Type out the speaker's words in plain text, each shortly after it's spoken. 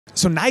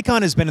So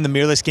Nikon has been in the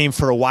mirrorless game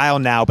for a while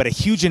now, but a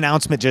huge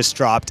announcement just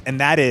dropped, and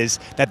that is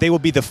that they will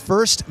be the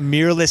first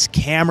mirrorless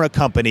camera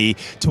company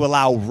to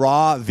allow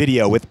RAW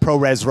video with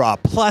ProRes RAW.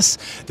 Plus,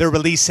 they're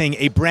releasing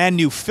a brand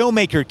new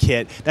Filmmaker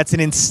kit that's an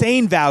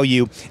insane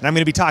value, and I'm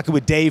going to be talking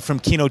with Dave from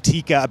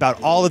Kinotika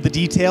about all of the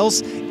details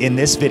in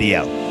this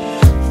video.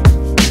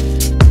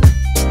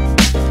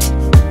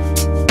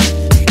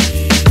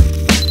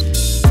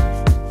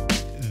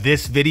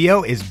 This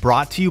video is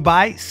brought to you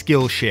by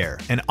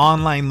Skillshare, an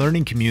online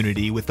learning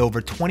community with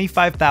over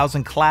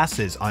 25,000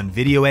 classes on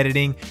video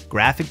editing,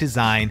 graphic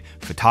design,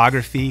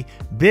 photography,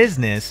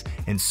 business,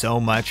 and so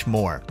much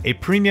more. A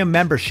premium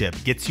membership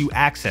gets you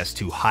access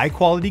to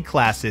high-quality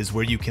classes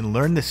where you can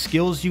learn the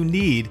skills you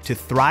need to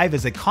thrive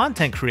as a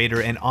content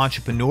creator and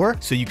entrepreneur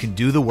so you can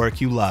do the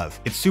work you love.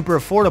 It's super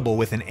affordable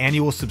with an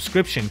annual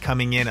subscription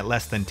coming in at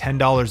less than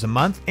 $10 a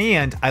month,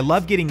 and I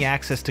love getting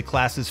access to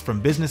classes from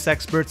business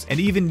experts and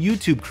even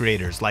YouTube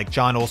creators like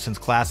John Olson's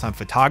class on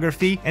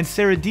photography and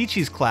Sarah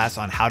Dietschy's class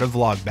on how to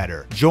vlog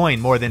better. Join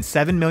more than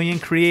 7 million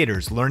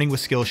creators learning with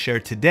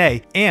Skillshare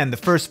today, and the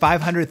first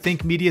 500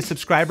 Think Media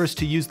subscribers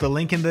to use the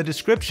link in the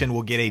description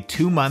will get a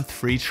 2-month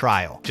free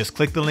trial. Just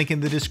click the link in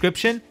the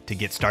description to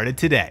get started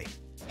today.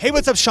 Hey,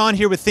 what's up? Sean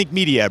here with Think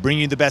Media,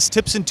 bringing you the best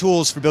tips and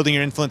tools for building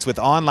your influence with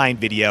online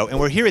video. And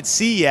we're here at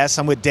CES.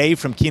 I'm with Dave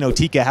from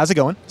Kinotika. How's it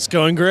going? It's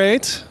going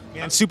great.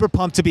 I'm super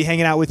pumped to be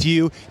hanging out with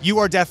you. You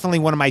are definitely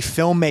one of my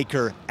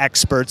Filmmaker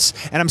experts,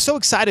 and I'm so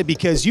excited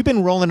because you've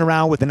been rolling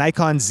around with the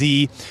Nikon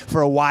Z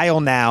for a while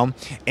now,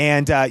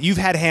 and you've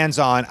had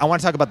hands-on. I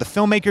want to talk about the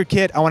Filmmaker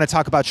kit. I want to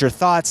talk about your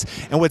thoughts,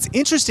 and what's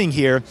interesting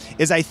here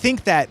is I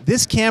think that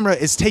this camera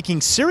is taking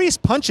serious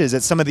punches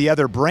at some of the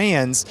other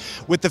brands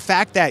with the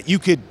fact that you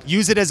could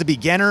use it as a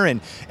beginner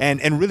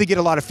and really get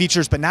a lot of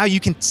features, but now you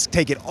can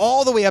take it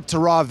all the way up to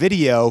RAW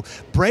video.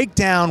 Break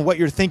down what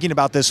you're thinking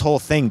about this whole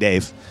thing,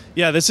 Dave.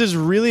 Yeah, this is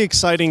really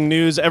exciting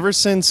news. Ever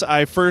since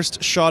I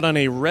first shot on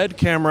a RED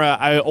camera,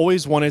 I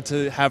always wanted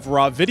to have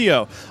RAW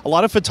video. A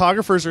lot of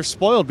photographers are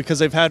spoiled because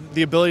they've had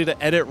the ability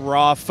to edit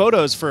RAW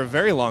photos for a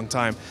very long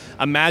time.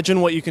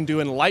 Imagine what you can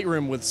do in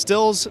Lightroom with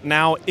stills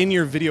now in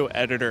your video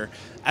editor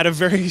at a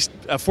very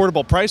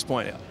affordable price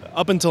point.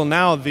 Up until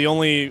now, the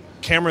only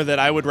camera that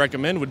I would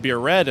recommend would be a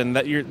RED, and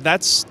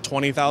that's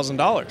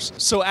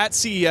 $20,000. So at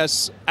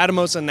CES,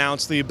 Atomos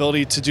announced the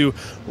ability to do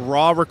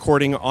RAW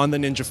recording on the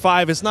Ninja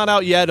 5. It's not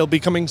out yet, it'll be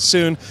coming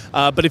soon,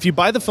 but if you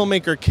buy the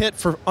Filmmaker kit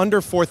for under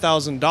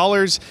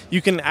 $4,000,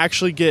 you can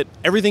actually get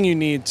everything you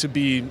need to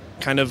be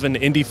kind of an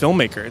indie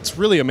filmmaker. It's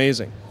really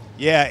amazing.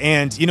 Yeah,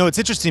 and you know, it's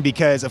interesting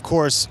because, of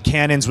course,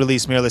 Canon's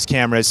released mirrorless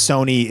cameras,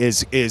 Sony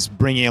is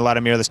bringing a lot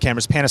of mirrorless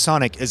cameras,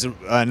 Panasonic is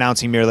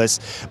announcing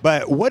mirrorless,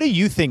 but what do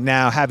you think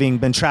now, having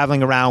been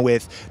traveling around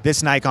with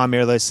this Nikon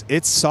mirrorless?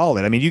 It's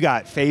solid. I mean, you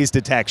got phase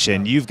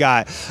detection, you've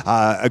got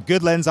a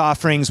good lens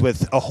offerings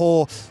with a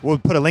whole, we'll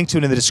put a link to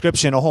it in the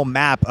description, a whole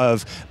map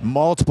of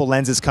multiple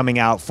lenses coming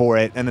out for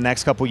it in the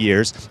next couple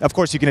years. Of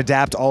course, you can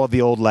adapt all of the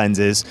old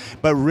lenses,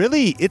 but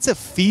really, it's a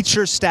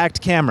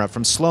feature-stacked camera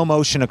from slow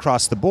motion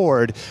across the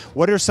board.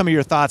 What are some of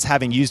your thoughts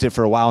having used it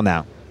for a while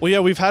now? Well, yeah,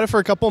 we've had it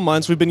for a couple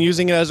months. We've been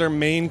using it as our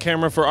main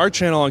camera for our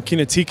channel on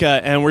Kinotika,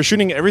 and we're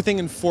shooting everything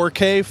in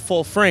 4K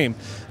full frame.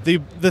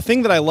 The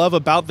thing that I love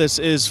about this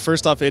is,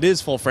 first off, it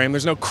is full frame.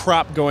 There's no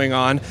crop going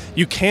on.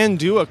 You can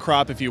do a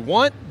crop if you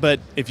want,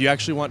 but if you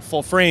actually want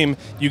full frame,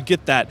 you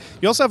get that.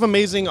 You also have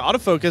amazing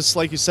autofocus,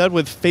 like you said,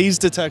 with phase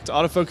detect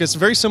autofocus,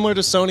 very similar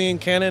to Sony and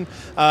Canon.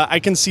 I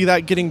can see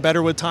that getting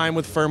better with time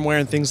with firmware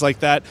and things like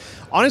that.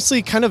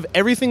 Honestly, kind of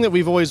everything that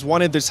we've always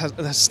wanted. There's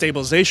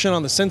stabilization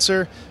on the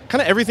sensor,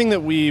 kind of everything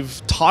that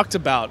we've talked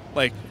about,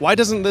 like why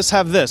doesn't this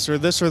have this or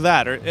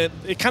that, or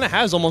it kind of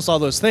has almost all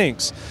those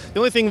things. The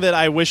only thing that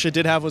I wish it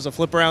did have was a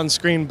flip around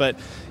screen, but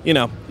you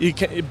know,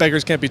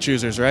 beggars can't be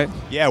choosers, right?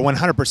 Yeah,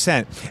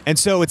 100%. And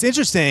so what's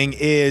interesting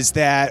is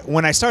that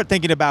when I start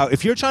thinking about,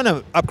 if you're trying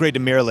to upgrade to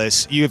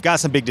mirrorless, you've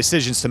got some big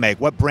decisions to make.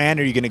 What brand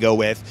are you going to go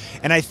with?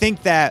 And I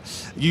think that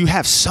you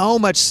have so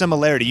much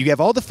similarity. You have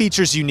all the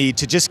features you need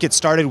to just get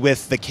started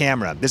with the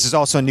camera. This is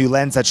also a new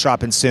lens that's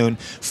dropping soon,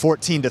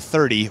 14 to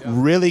 30,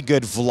 really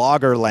good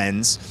vlogger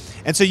lens.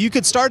 And so you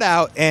could start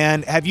out,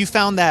 and have you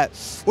found that,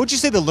 what would you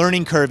say the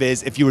learning curve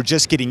is if you were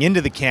just getting into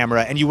the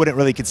camera and you wouldn't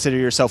really consider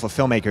yourself a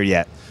filmmaker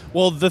yet?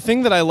 Well, the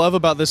thing that I love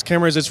about this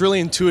camera is it's really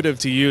intuitive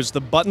to use.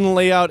 The button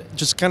layout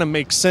just kind of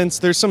makes sense.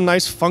 There's some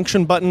nice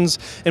function buttons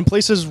in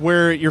places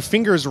where your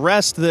fingers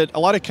rest that a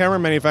lot of camera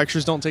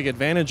manufacturers don't take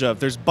advantage of.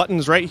 There's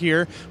buttons right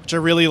here, which I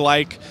really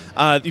like.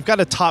 You've got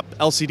a top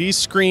LCD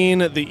screen.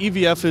 The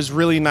EVF is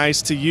really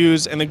nice to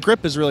use, and the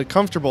grip is really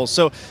comfortable.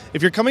 So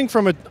if you're coming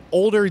from an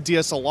older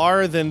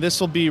DSLR, then this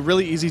will be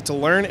really easy to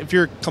learn. If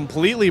you're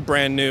completely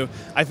brand new,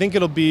 I think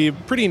it'll be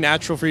pretty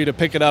natural for you to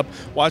pick it up,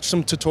 watch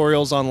some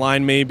tutorials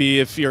online maybe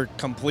if you're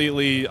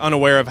completely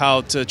unaware of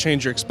how to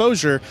change your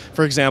exposure,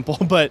 for example.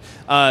 But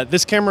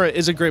this camera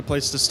is a great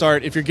place to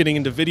start if you're getting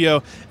into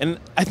video. And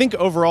I think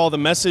overall the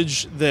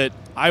message that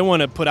I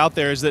want to put out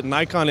there is that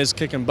Nikon is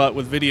kicking butt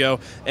with video,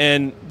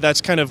 and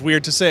that's kind of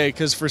weird to say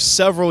because for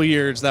several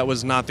years that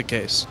was not the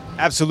case.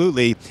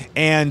 Absolutely.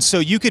 And so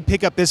you could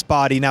pick up this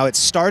body. Now it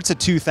starts at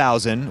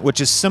 $2,000,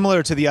 which is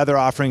similar to the other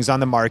offerings on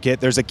the market.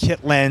 There's a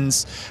kit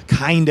lens,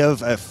 kind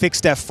of a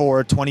fixed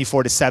f4,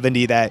 24 to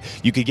 70 that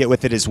you could get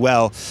with it as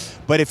well.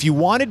 But if you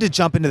wanted to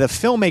jump into the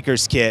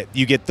Filmmakers kit,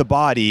 you get the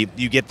body,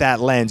 you get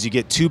that lens, you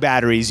get 2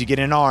 batteries, you get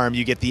an arm,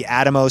 you get the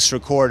Atomos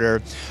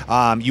recorder,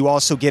 you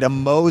also get a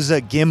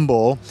Moza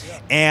gimbal,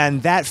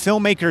 and that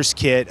Filmmakers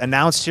kit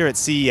announced here at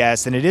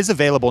CES, and it is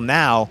available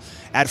now,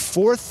 at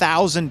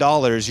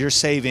 $4,000, you're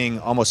saving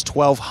almost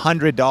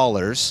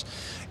 $1,200.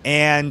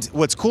 And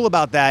what's cool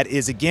about that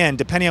is, again,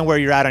 depending on where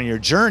you're at on your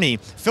journey,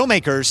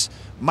 Filmmakers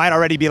might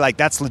already be like,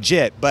 that's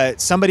legit, but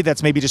somebody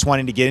that's maybe just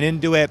wanting to get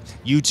into it,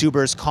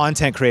 YouTubers,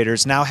 content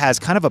creators, now has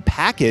kind of a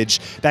package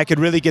that could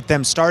really get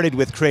them started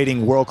with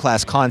creating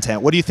world-class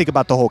content. What do you think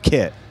about the whole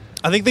kit?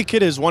 I think the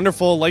kit is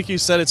wonderful. Like you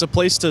said, it's a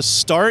place to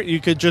start.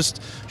 You could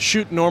just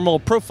shoot normal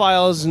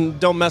profiles and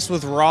don't mess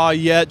with RAW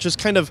yet. Just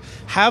kind of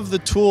have the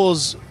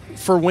tools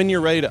for when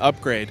you're ready to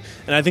upgrade.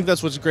 And I think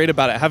that's what's great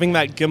about it. Having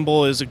that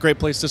gimbal is a great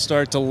place to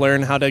start to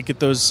learn how to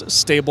get those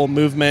stable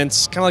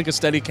movements, kind of like a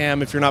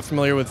Steadicam if you're not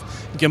familiar with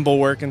gimbal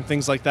work and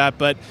things like that.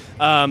 But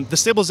the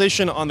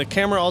stabilization on the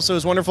camera also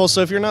is wonderful.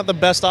 So if you're not the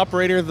best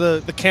operator,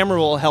 the camera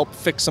will help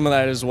fix some of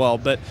that as well.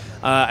 But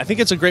I think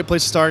it's a great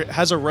place to start. It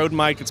has a Rode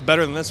mic. It's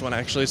better than this one,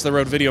 actually. It's the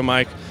Rode video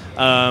mic.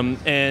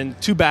 And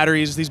 2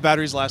 batteries. These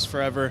batteries last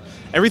forever.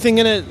 Everything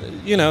in it,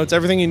 you know, it's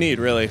everything you need,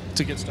 really,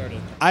 to get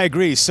started. I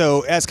agree.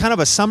 So as kind of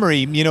a summary,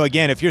 you know,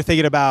 again, if you're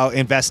thinking about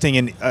investing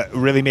in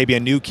really maybe a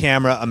new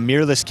camera, a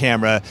mirrorless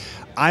camera,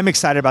 I'm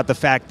excited about the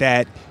fact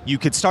that you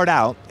could start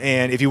out,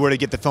 and if you were to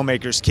get the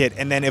Filmmakers kit,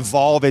 and then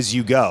evolve as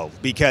you go,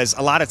 because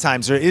a lot of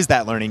times there is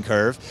that learning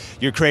curve.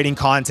 You're creating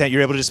content,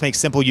 you're able to just make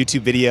simple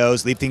YouTube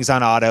videos, leave things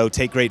on auto,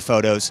 take great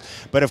photos.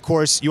 But of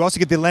course, you also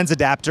get the lens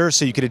adapter,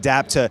 so you could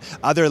adapt to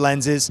other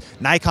lenses.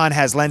 Nikon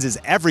has lenses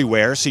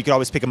everywhere, so you could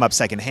always pick them up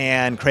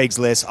secondhand,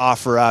 Craigslist,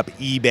 OfferUp,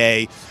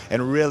 eBay,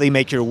 and really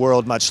make your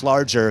world much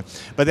larger.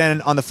 But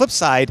then on the flip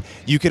side,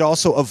 you could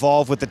also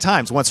evolve with the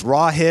times. Once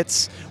RAW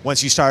hits,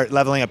 once you start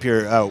leveling up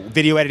your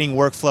video editing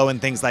workflow and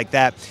things like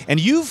that. And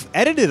you've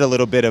edited a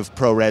little bit of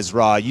ProRes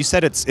RAW. You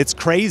said it's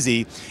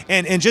crazy.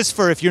 And just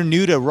for if you're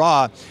new to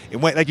RAW,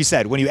 like you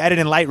said, when you edit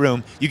in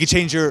Lightroom, you can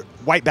change your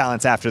white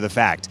balance after the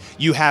fact.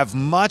 You have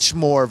much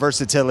more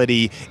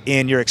versatility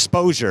in your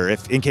exposure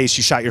in case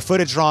you shot your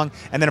footage wrong.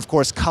 And then of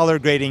course, color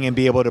grading and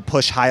be able to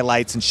push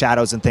highlights and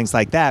shadows and things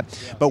like that.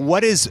 But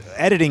what is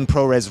editing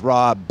ProRes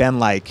RAW been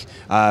like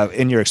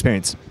in your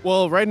experience?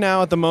 Well, right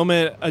now at the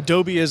moment,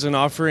 Adobe isn't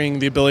offering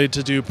the ability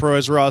to do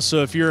ProRes RAW.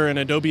 So if you're an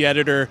Adobe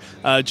editor,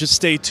 just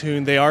stay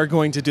tuned. They are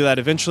going to do that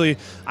eventually.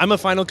 I'm a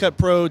Final Cut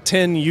Pro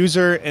 10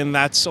 user, and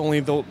that's only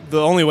the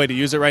only way to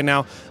use it right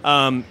now.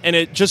 And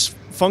it just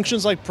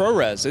functions like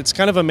ProRes. It's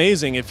kind of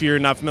amazing. If you're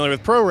not familiar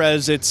with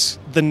ProRes, it's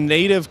the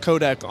native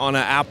codec on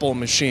an Apple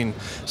machine.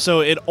 So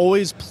it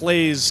always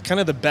plays kind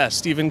of the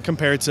best, even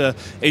compared to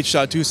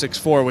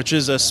H.264, which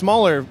is a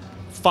smaller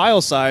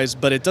file size,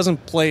 but it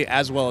doesn't play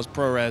as well as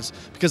ProRes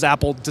because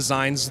Apple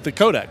designs the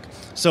codec.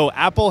 So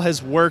Apple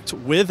has worked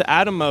with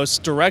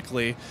Atomos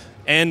directly,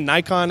 and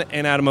Nikon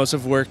and Atomos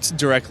have worked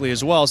directly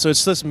as well. So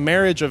it's this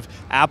marriage of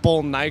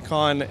Apple,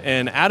 Nikon,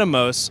 and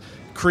Atomos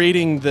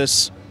creating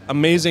this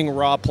amazing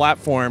RAW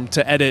platform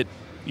to edit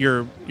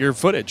your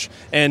footage,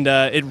 and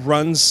it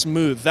runs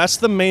smooth. That's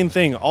the main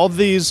thing. All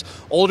these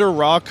older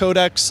RAW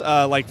codecs,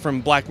 like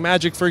from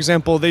Blackmagic, for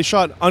example, they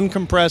shot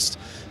uncompressed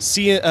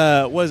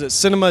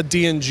Cinema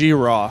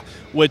DNG RAW,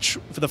 which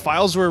the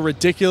files were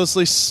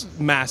ridiculously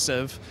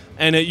massive,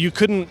 and you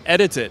couldn't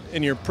edit it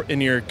in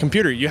your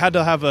computer. You had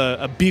to have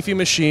a beefy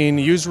machine,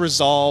 use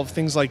Resolve,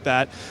 things like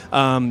that.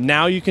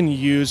 Now you can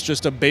use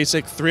just a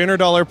basic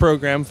 $300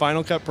 program,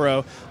 Final Cut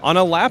Pro, on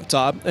a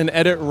laptop and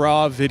edit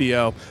RAW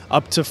video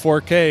up to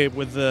 4K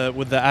with the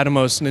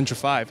Atomos Ninja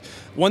 5.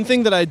 One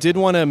thing that I did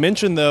want to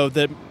mention, though,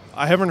 that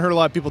I haven't heard a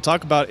lot of people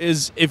talk about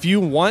is if you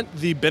want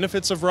the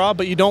benefits of RAW,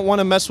 but you don't want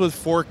to mess with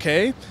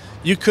 4K,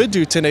 you could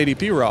do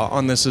 1080p RAW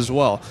on this as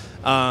well.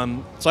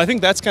 So I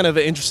think that's kind of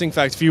an interesting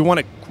fact. If you want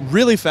a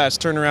really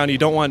fast turnaround, you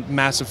don't want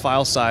massive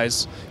file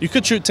size, you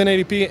could shoot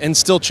 1080p and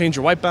still change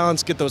your white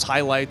balance, get those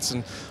highlights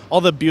and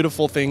all the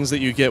beautiful things that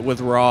you get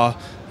with RAW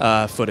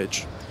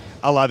footage.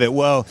 I love it.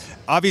 Well,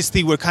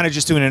 obviously, we're kind of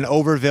just doing an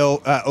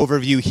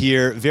overview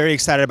here. Very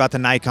excited about the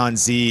Nikon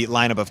Z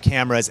lineup of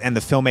cameras and the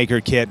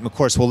Filmmaker kit. Of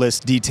course, we'll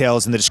list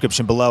details in the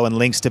description below and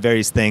links to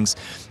various things.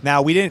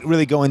 Now, we didn't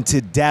really go into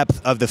depth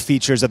of the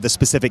features of the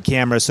specific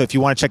camera, so if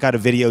you want to check out a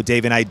video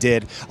Dave and I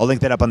did, I'll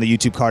link that up on the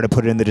YouTube card and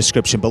put it in the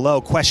description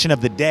below. Question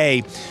of the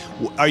day,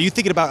 are you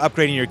thinking about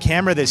upgrading your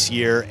camera this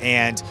year,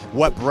 and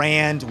what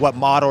brand, what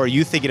model are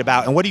you thinking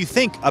about, and what do you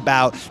think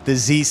about the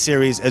Z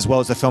series as well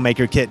as the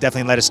Filmmaker kit?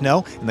 Definitely let us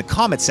know in the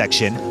comment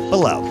section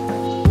below.